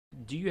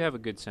do you have a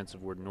good sense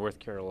of where North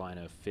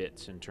Carolina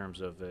fits in terms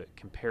of a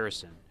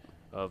comparison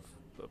of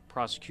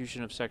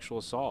prosecution of sexual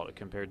assault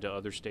compared to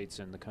other states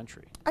in the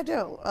country? I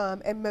don't,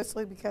 and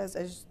mostly because,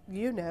 as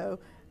you know,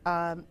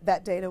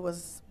 that data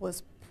was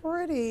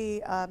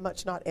pretty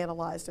much not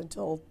analyzed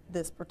until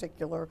this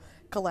particular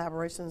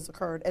collaboration has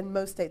occurred, and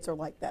most states are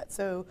like that.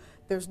 So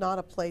there's not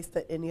a place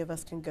that any of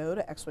us can go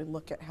to actually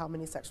look at how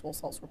many sexual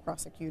assaults were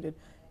prosecuted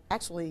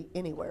actually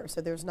anywhere.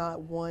 So there's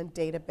not one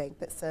data bank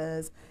that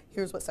says,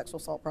 here's what sexual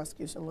assault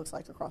prosecution looks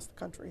like across the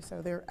country.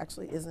 So there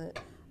actually isn't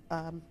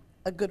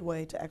a good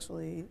way to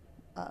actually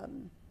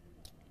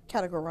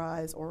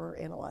categorize or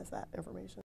analyze that information.